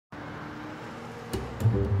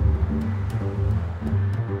I'm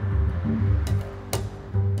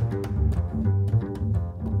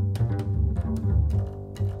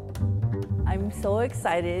so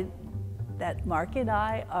excited that Mark and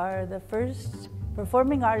I are the first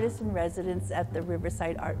performing artists in residence at the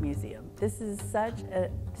Riverside Art Museum. This is such a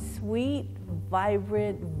sweet,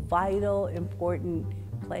 vibrant, vital, important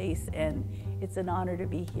place, and it's an honor to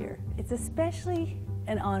be here. It's especially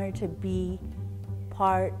an honor to be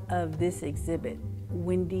part of this exhibit,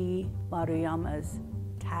 Wendy Maruyama's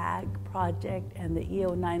TAG project and the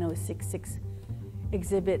EO 9066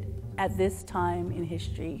 exhibit at this time in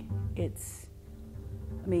history. It's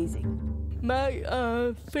amazing.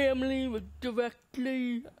 My family was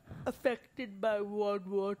directly affected by World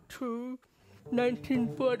War II.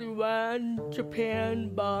 1941,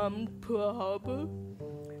 Japan bombed Pearl Harbor.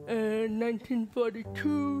 In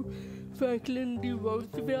 1942, Franklin D.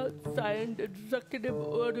 Roosevelt signed Executive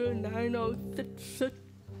Order 9066,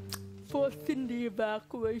 forcing the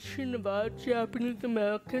evacuation of all Japanese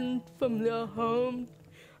Americans from their homes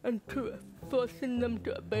and forcing them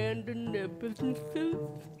to abandon their businesses.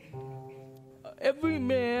 Every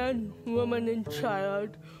man, woman, and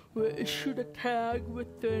child were issued a tag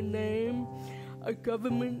with their name, a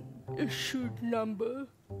government-issued number,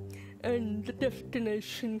 and the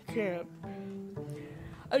destination camp.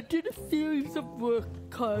 I did a series of work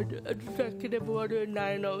called Executive Order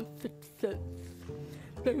 9066.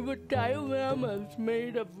 They were dioramas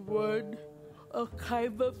made of wood,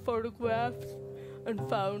 archival photographs, and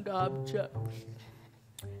found objects.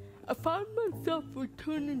 I found myself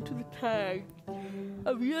returning to the tags.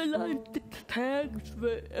 I realized that the tags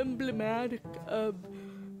were emblematic of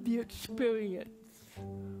the experience.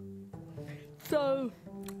 So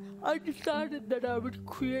I decided that I would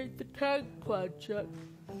create the tag project.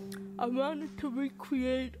 I wanted to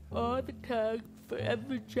recreate all the tags for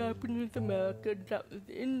every Japanese American that was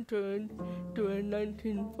interned during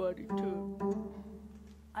 1942.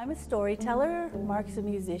 I'm a storyteller, Mark's a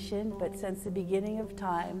musician, but since the beginning of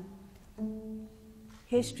time,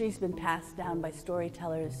 history's been passed down by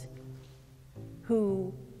storytellers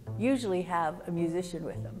who usually have a musician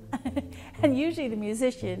with them. And usually the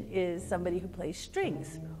musician is somebody who plays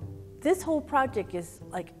strings. This whole project is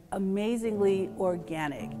like amazingly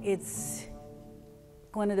organic. It's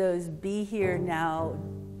one of those be here now,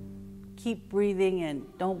 keep breathing and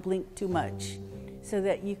don't blink too much, so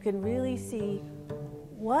that you can really see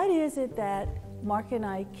what is it that Mark and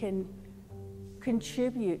I can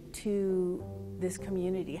contribute to this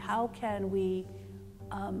community? How can we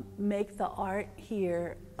make the art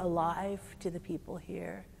here alive to the people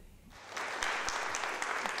here?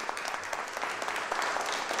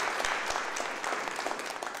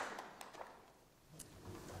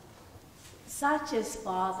 Sachi's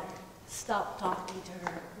father stopped talking to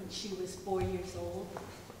her when she was 4 years old.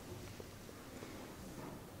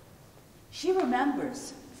 She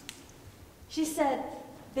remembers. She said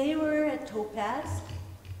they were at Topaz,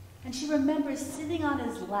 and she remembers sitting on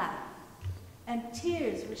his lap, and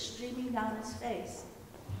tears were streaming down his face.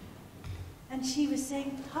 And she was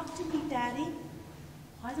saying, "Talk to me, Daddy.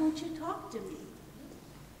 Why don't you talk to me?"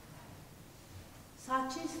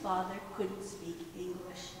 Sachi's father couldn't speak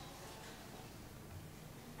English,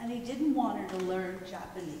 and he didn't want her to learn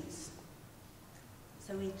Japanese.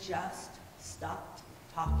 So he just stopped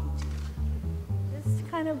talking to her. This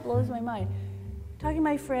kind of blows my mind. Talking to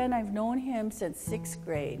my friend, I've known him since 6th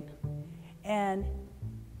grade, and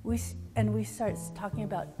we start talking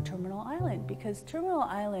about Terminal Island, because Terminal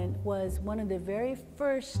Island was one of the very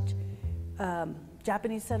first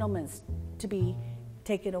Japanese settlements to be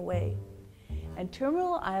taken away. And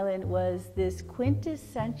Terminal Island was this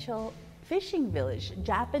quintessential fishing village,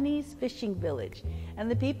 Japanese fishing village. And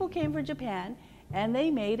the people came from Japan, and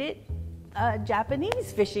they made it a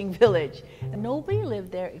Japanese fishing village. And nobody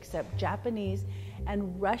lived there except Japanese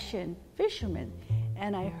and Russian fishermen.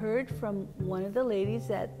 And I heard from one of the ladies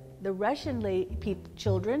that the Russian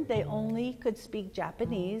children, they only could speak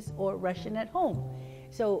Japanese or Russian at home.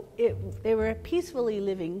 So they were peacefully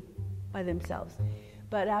living by themselves.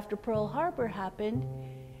 But after Pearl Harbor happened,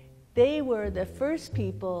 they were the first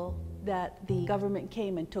people that the government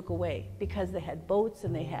came and took away, because they had boats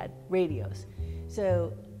and they had radios.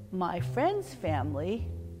 So my friend's family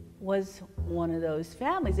was one of those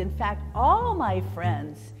families. In fact, all my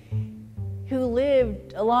friends who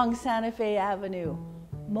lived along Santa Fe Avenue,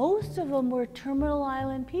 most of them were Terminal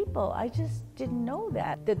Island people. I just didn't know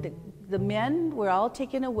that. That the men were all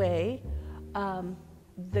taken away.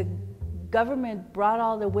 The government brought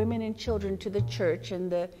all the women and children to the church,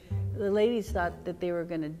 and the ladies thought that they were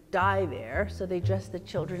going to die there, so they dressed the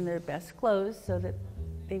children in their best clothes so that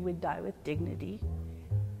they would die with dignity.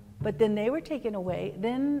 But then they were taken away.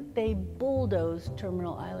 Then they bulldozed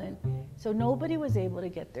Terminal Island. So nobody was able to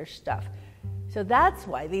get their stuff. So that's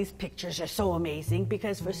why these pictures are so amazing,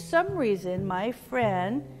 because for some reason, my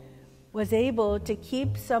friend was able to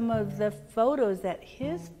keep some of the photos that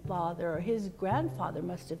his father or his grandfather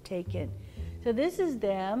must have taken. So this is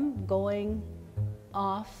them going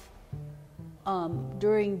off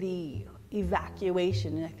during the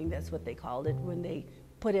evacuation, and I think that's what they called it, when they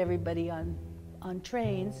put everybody on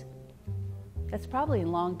trains. That's probably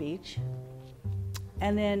in Long Beach.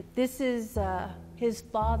 And then this is his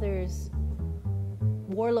father's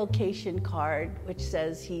war location card, which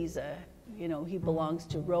says he's he belongs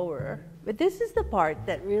to Rower. But this is the part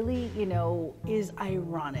that really, is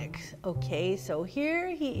ironic, okay? So here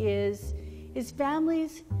he is,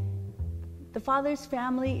 the father's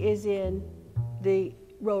family is in the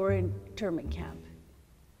Rower internment camp.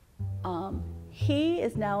 He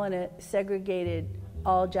is now in a segregated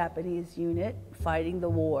all-Japanese unit fighting the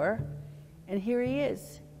war, and here he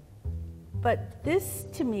is. But this,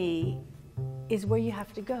 to me, is where you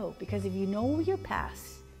have to go, because if you know your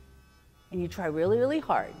past and you try really, really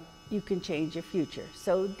hard, you can change your future.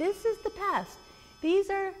 So this is the past. These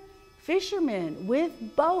are fishermen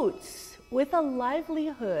with boats, with a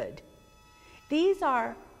livelihood. These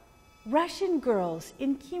are Russian girls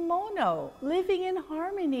in kimono, living in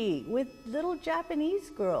harmony with little Japanese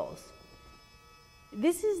girls.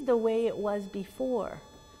 This is the way it was before.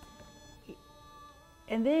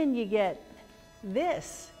 And then you get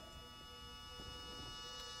this.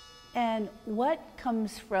 And what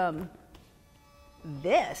comes from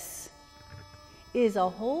this is a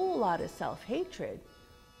whole lot of self-hatred.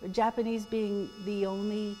 The Japanese being the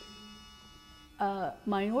only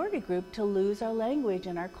minority group to lose our language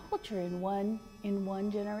and our culture in one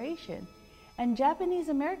generation. And Japanese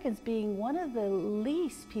Americans being one of the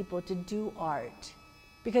least people to do art.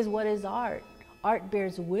 Because what is art? Art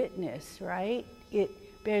bears witness, right? It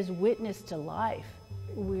bears witness to life.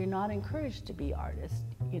 We're not encouraged to be artists,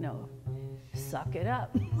 suck it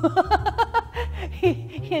up.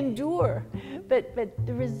 Endure. But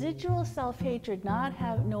the residual self-hatred, not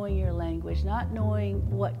knowing your language, not knowing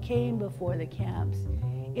what came before the camps,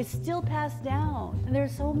 it's still passed down. And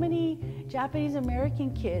there's so many Japanese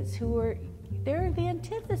American kids they're the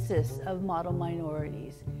antithesis of model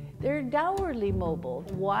minorities. They're downwardly mobile.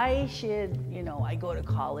 Why should, I go to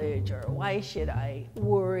college, or why should I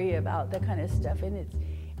worry about that kind of stuff? And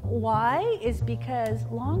why is because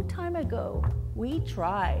long time ago, we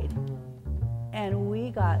tried and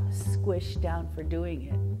we got squished down for doing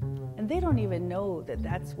it. And they don't even know that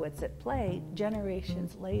that's what's at play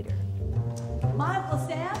generations later. My Uncle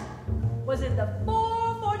Sam was in the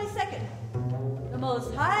 442nd, the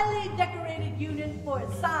most highly decorated unit for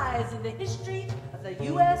its size in the history of the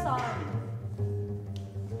U.S. Army.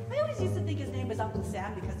 I always used to think his name was Uncle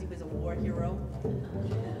Sam because he was a war hero.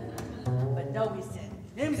 But no, he said,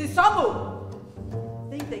 name's Isamu. I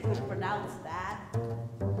think they couldn't pronounce that.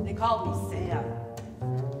 They called me Sam.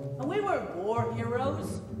 And we were war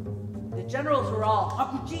heroes. The generals were all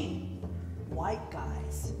Hakuji, white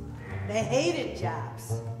guys. They hated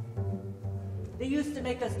Japs. They used to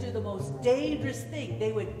make us do the most dangerous thing.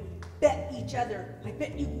 They would bet each other, I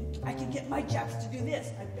bet you I can get my Japs to do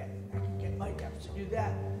this. I bet I can get my Japs to do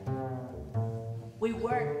that. We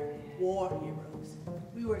weren't war heroes.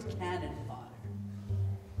 We were cannon fodder.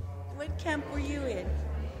 What camp were you in?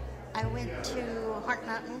 I went to Heart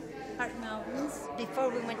Mountain. Heart Mountains? Before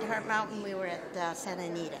we went to Heart Mountain, we were at Santa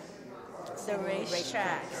Anita. The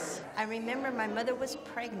racetracks. I remember my mother was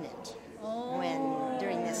pregnant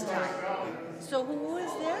during this time. So who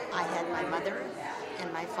was there? I had my mother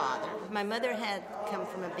and my father. My mother had come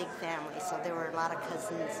from a big family, so there were a lot of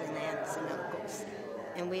cousins and aunts and uncles.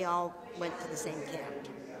 And we all went to the same camp.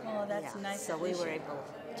 Oh, that's nice. So we were able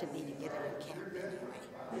to be together in camp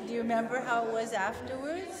anyway. Do you remember how it was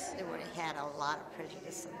afterwards? They had a lot of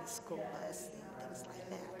prejudice on the school bus and things like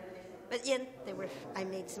that. But yeah, I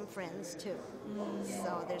made some friends too.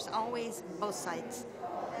 So there's always both sides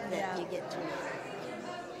that you get to know.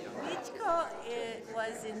 Michiko, it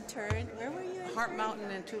was interned. Where were you? Heart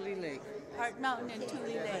Mountain and Tule Lake. Heart Mountain and Tule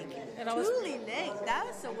Lake. And Tule Lake, that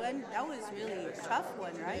was the one. That was really a tough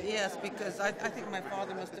one, right? Yes, because I think my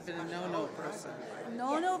father must have been a no-no person.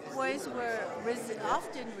 No-no boys were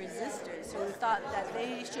often resistors who thought that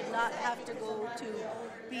they should not have to go to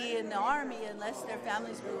be in the army unless their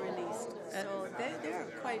families were released. So they were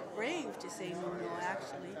quite quite brave to say no,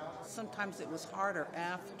 actually. Sometimes it was harder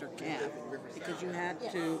after camp because you had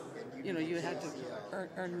to, you had to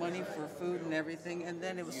earn money for food and everything, and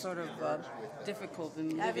then it was sort of difficult in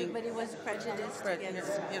living. Everybody was prejudiced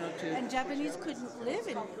against, and Japanese couldn't live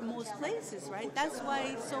in most places, right? That's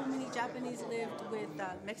why so many Japanese lived with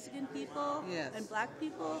Mexican people and black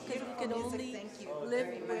people, because we could only live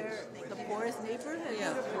where the poorest neighborhood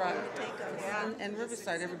would take us. And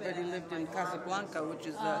Riverside, everybody lived in Casablanca, which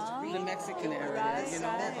is the Mexican area,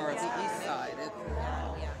 or the east side.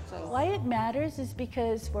 So. Why it matters is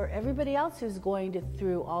because for everybody else who's going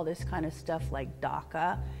through all this kind of stuff like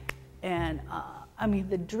DACA, and I mean,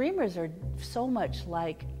 the Dreamers are so much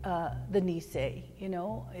like the Nisei,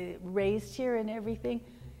 raised here and everything.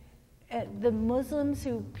 The Muslims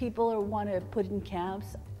who people want to put in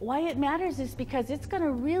camps, why it matters is because it's going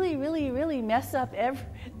to really, really, really mess up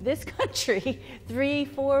this country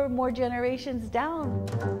 3-4 more generations down.